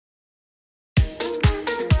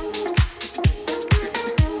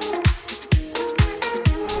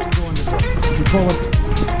control him.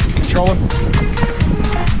 Control him.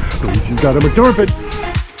 He's got him a tarpon.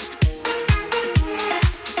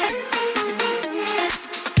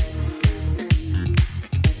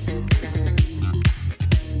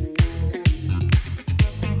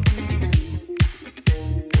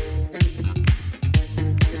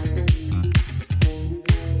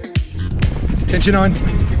 Tension on.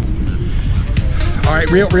 All right,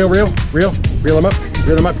 reel him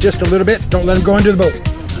up just a little bit. Don't let him go under the boat.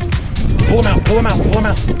 Pull him out, pull him out, pull him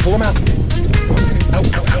out, pull him out. Out.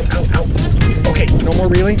 Okay, no more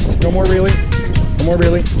reeling, no more reeling, no more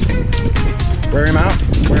reeling. Wear him out,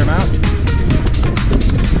 wear him out.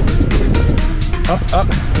 Up.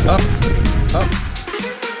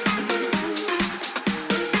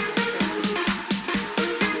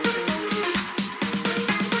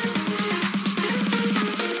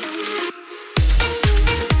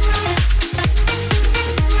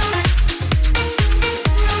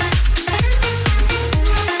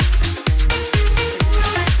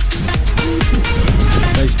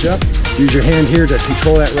 Jump. Use your hand here to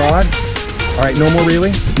control that rod. All right, no more reeling,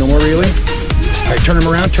 no more reeling. All right, turn him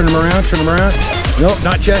around, turn him around, turn him around. No,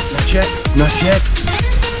 not yet, not yet, not yet.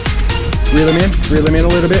 Reel him in a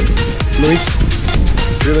little bit. Luis,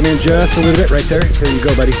 reel him in just a little bit right there. There you go,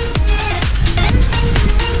 buddy.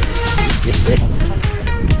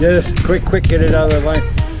 Yes, quick, get it out of the line.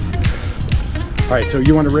 All right, so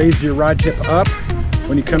you want to raise your rod tip up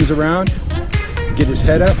when he comes around. Get his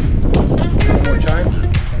head up. One more time.